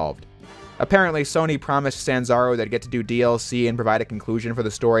be resolved. Apparently Sony promised Sanzaro they'd get to do DLC and provide a conclusion for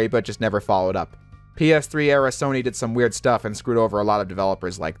the story, but just never followed up. PS3 era Sony did some weird stuff and screwed over a lot of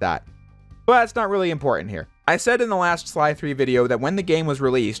developers like that. But that's not really important here. I said in the last Sly 3 video that when the game was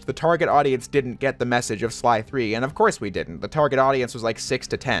released, the target audience didn't get the message of Sly 3, and of course we didn't. The target audience was like 6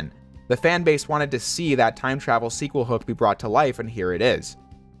 to 10. The fanbase wanted to see that time travel sequel hook be brought to life, and here it is.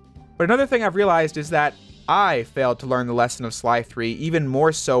 But another thing I've realized is that I failed to learn the lesson of Sly 3 even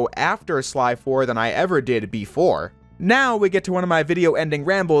more so after Sly 4 than I ever did before. Now we get to one of my video-ending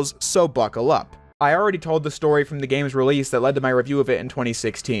rambles, so buckle up. I already told the story from the game's release that led to my review of it in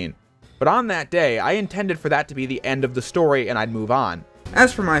 2016. But on that day, I intended for that to be the end of the story and I'd move on.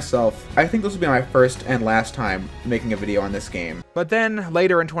 As for myself, I think this will be my first and last time making a video on this game. But then,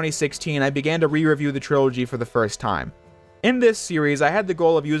 later in 2016, I began to re-review the trilogy for the first time. In this series, I had the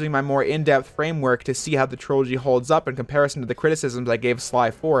goal of using my more in-depth framework to see how the trilogy holds up in comparison to the criticisms I gave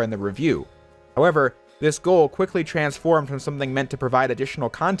Sly 4 in the review. However, this goal quickly transformed from something meant to provide additional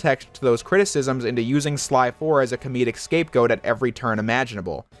context to those criticisms into using Sly 4 as a comedic scapegoat at every turn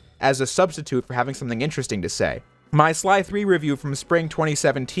imaginable, as a substitute for having something interesting to say. My Sly 3 review from spring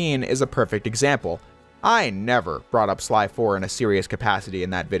 2017 is a perfect example. I never brought up Sly 4 in a serious capacity in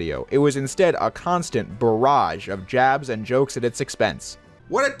that video. It was instead a constant barrage of jabs and jokes at its expense.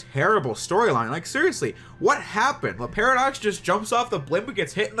 What a terrible storyline. Like, seriously, what happened? The Paradox just jumps off the blimp and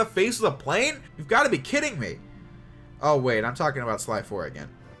gets hit in the face with a plane? You've got to be kidding me. Oh, wait, I'm talking about Sly 4 again.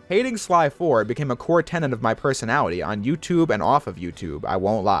 Hating Sly 4 became a core tenet of my personality on YouTube and off of YouTube, I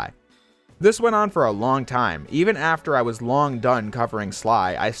won't lie. This went on for a long time. Even after I was long done covering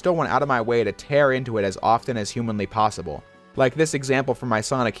Sly, I still went out of my way to tear into it as often as humanly possible. Like this example from my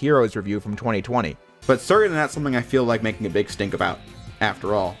Sonic Heroes review from 2020. But certainly not something I feel like making a big stink about.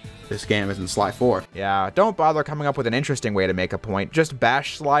 After all, this game isn't Sly 4. Yeah, don't bother coming up with an interesting way to make a point, just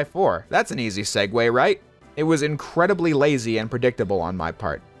bash Sly 4. That's an easy segue, right? It was incredibly lazy and predictable on my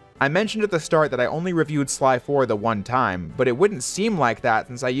part. I mentioned at the start that I only reviewed Sly 4 the one time, but it wouldn't seem like that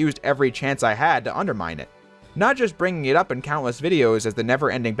since I used every chance I had to undermine it. Not just bringing it up in countless videos as the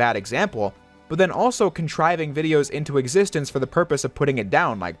never-ending bad example, but then also contriving videos into existence for the purpose of putting it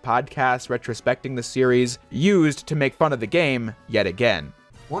down, like podcasts retrospecting the series, used to make fun of the game yet again.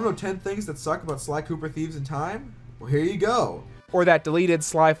 Want to know 10 things that suck about Sly Cooper Thieves in Time? Well, here you go. Or that deleted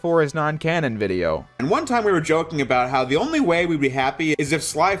Sly 4 is non-canon video. And one time we were joking about how the only way we'd be happy is if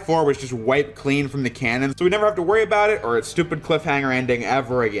Sly 4 was just wiped clean from the canon, so we never have to worry about it or its stupid cliffhanger ending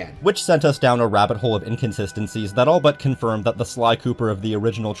ever again. Which sent us down a rabbit hole of inconsistencies that all but confirmed that the Sly Cooper of the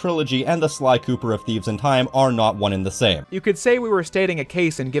original trilogy and the Sly Cooper of Thieves in Time are not one and the same. You could say we were stating a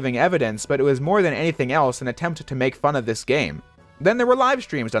case and giving evidence, but it was more than anything else an attempt to make fun of this game. Then there were live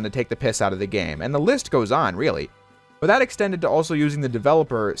streams done to take the piss out of the game, and the list goes on, really. But that extended to also using the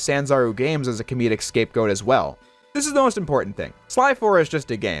developer, Sanzaru Games, as a comedic scapegoat as well. This is the most important thing. Sly 4 is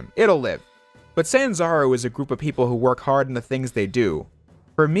just a game. It'll live. But Sanzaru is a group of people who work hard in the things they do.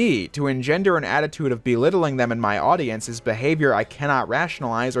 For me, to engender an attitude of belittling them in my audience is behavior I cannot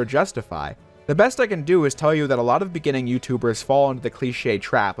rationalize or justify. The best I can do is tell you that a lot of beginning YouTubers fall into the cliche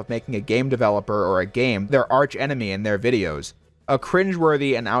trap of making a game developer or a game their arch enemy in their videos. A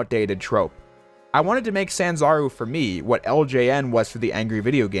cringeworthy and outdated trope. I wanted to make Sanzaru for me what LJN was for the angry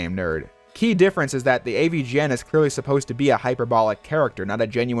video game nerd. Key difference is that the AVGN is clearly supposed to be a hyperbolic character, not a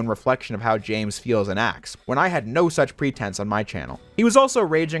genuine reflection of how James feels and acts, when I had no such pretense on my channel. He was also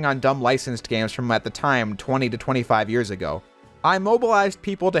raging on dumb licensed games from at the time 20 to 25 years ago. I mobilized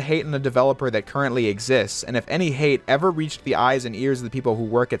people to hate on a developer that currently exists, and if any hate ever reached the eyes and ears of the people who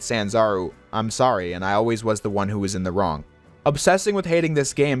work at Sanzaru, I'm sorry, and I always was the one who was in the wrong. Obsessing with hating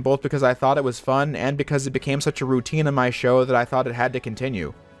this game both because I thought it was fun and because it became such a routine in my show that I thought it had to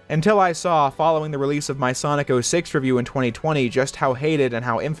continue. Until I saw, following the release of my Sonic 06 review in 2020, just how hated and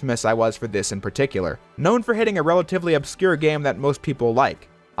how infamous I was for this in particular. Known for hitting a relatively obscure game that most people like.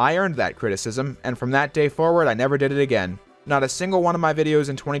 I earned that criticism, and from that day forward I never did it again. Not a single one of my videos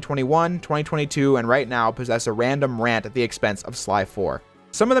in 2021, 2022, and right now possess a random rant at the expense of Sly 4.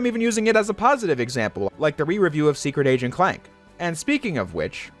 Some of them even using it as a positive example, like the re-review of Secret Agent Clank. And speaking of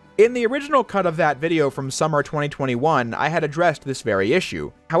which, in the original cut of that video from summer 2021, I had addressed this very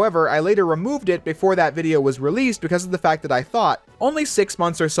issue. However, I later removed it before that video was released because of the fact that I thought, only 6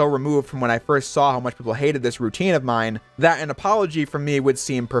 months or so removed from when I first saw how much people hated this routine of mine, that an apology from me would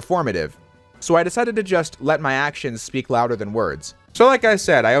seem performative. So I decided to just let my actions speak louder than words. So like I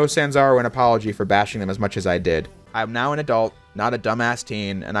said, I owe Sanzaru an apology for bashing them as much as I did. I'm now an adult, not a dumbass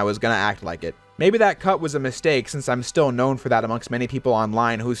teen, and I was gonna act like it. Maybe that cut was a mistake since I'm still known for that amongst many people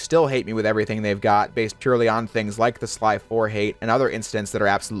online who still hate me with everything they've got based purely on things like the Sly 4 hate and other incidents that are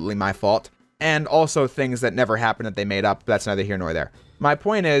absolutely my fault. And also things that never happened that they made up, but that's neither here nor there. My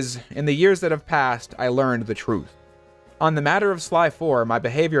point is, in the years that have passed, I learned the truth. On the matter of Sly 4, my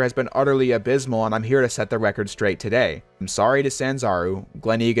behavior has been utterly abysmal and I'm here to set the record straight today. I'm sorry to Sanzaru,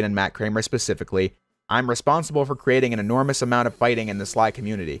 Glenn Egan and Matt Kramer specifically. I'm responsible for creating an enormous amount of fighting in the Sly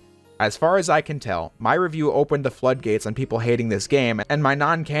community. As far as I can tell, my review opened the floodgates on people hating this game, and my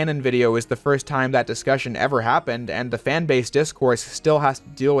non-canon video is the first time that discussion ever happened, and the fanbase discourse still has to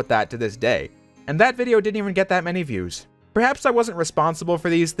deal with that to this day. And that video didn't even get that many views. Perhaps I wasn't responsible for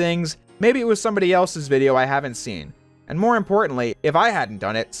these things, maybe it was somebody else's video I haven't seen. And more importantly, if I hadn't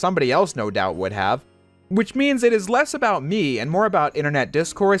done it, somebody else no doubt would have. Which means it is less about me and more about internet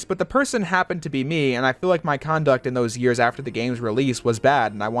discourse, but the person happened to be me, and I feel like my conduct in those years after the game's release was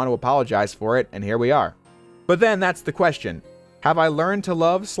bad, and I want to apologize for it, and here we are. But then that's the question. Have I learned to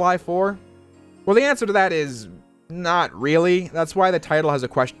love Sly 4? Well, the answer to that is not really. That's why the title has a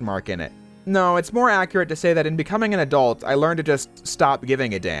question mark in it. No, it's more accurate to say that in becoming an adult, I learned to just stop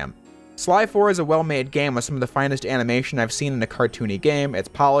giving a damn. Sly 4 is a well-made game with some of the finest animation I've seen in a cartoony game. It's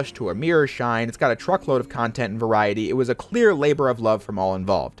polished to a mirror shine, it's got a truckload of content and variety. It was a clear labor of love from all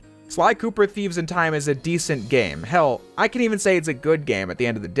involved. Sly Cooper Thieves in Time is a decent game. Hell, I can even say it's a good game at the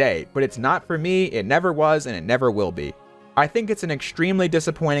end of the day, but it's not for me, it never was, and it never will be. I think it's an extremely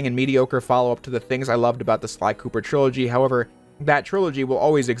disappointing and mediocre follow-up to the things I loved about the Sly Cooper trilogy. However, that trilogy will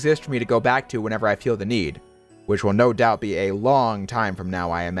always exist for me to go back to whenever I feel the need, which will no doubt be a long time from now,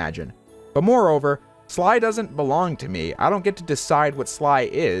 I imagine. But moreover, Sly doesn't belong to me. I don't get to decide what Sly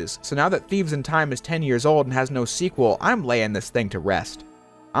is, so now that Thieves in Time is 10 years old and has no sequel, I'm laying this thing to rest.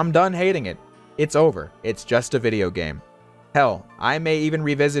 I'm done hating it. It's over. It's just a video game. Hell, I may even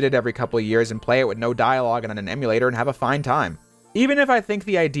revisit it every couple of years and play it with no dialogue and on an emulator and have a fine time. Even if I think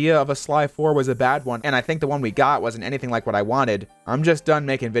the idea of a Sly 4 was a bad one, and I think the one we got wasn't anything like what I wanted, I'm just done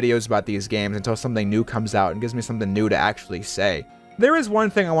making videos about these games until something new comes out and gives me something new to actually say. There is one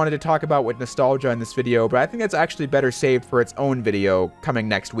thing I wanted to talk about with nostalgia in this video, but I think that's actually better saved for its own video coming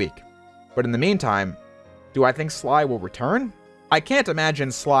next week. But in the meantime, do I think Sly will return? I can't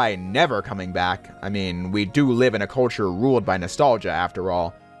imagine Sly never coming back. I mean, we do live in a culture ruled by nostalgia after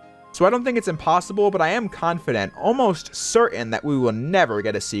all. So I don't think it's impossible, but I am confident, almost certain, that we will never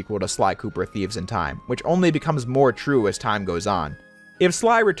get a sequel to Sly Cooper Thieves in Time, which only becomes more true as time goes on. If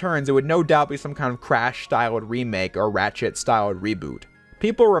Sly returns, it would no doubt be some kind of Crash-styled remake or Ratchet-styled reboot.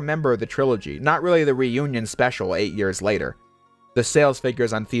 People remember the trilogy, not really the reunion special 8 years later. The sales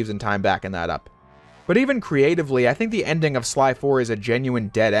figures on Thieves in Time backing that up. But even creatively, I think the ending of Sly 4 is a genuine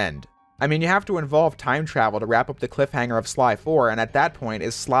dead end. I mean, you have to involve time travel to wrap up the cliffhanger of Sly 4, and at that point,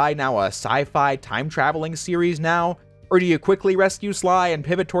 is Sly now a sci-fi time-traveling series now? Or do you quickly rescue Sly and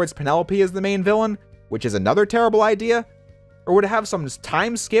pivot towards Penelope as the main villain, which is another terrible idea? Or would it have some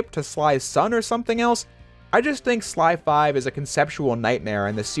time skip to Sly's son or something else? I just think Sly 5 is a conceptual nightmare,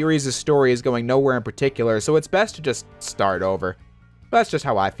 and the series' story is going nowhere in particular, so it's best to just start over. That's just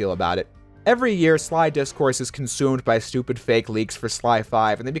how I feel about it. Every year, Sly discourse is consumed by stupid fake leaks for Sly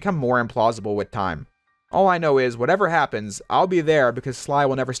 5, and they become more implausible with time. All I know is, whatever happens, I'll be there because Sly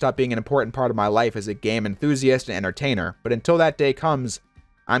will never stop being an important part of my life as a game enthusiast and entertainer, but until that day comes,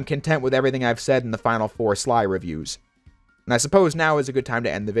 I'm content with everything I've said in the final 4 Sly reviews. And I suppose now is a good time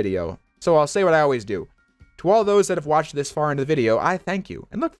to end the video, so I'll say what I always do. To all those that have watched this far into the video, I thank you,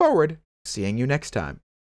 and look forward to seeing you next time.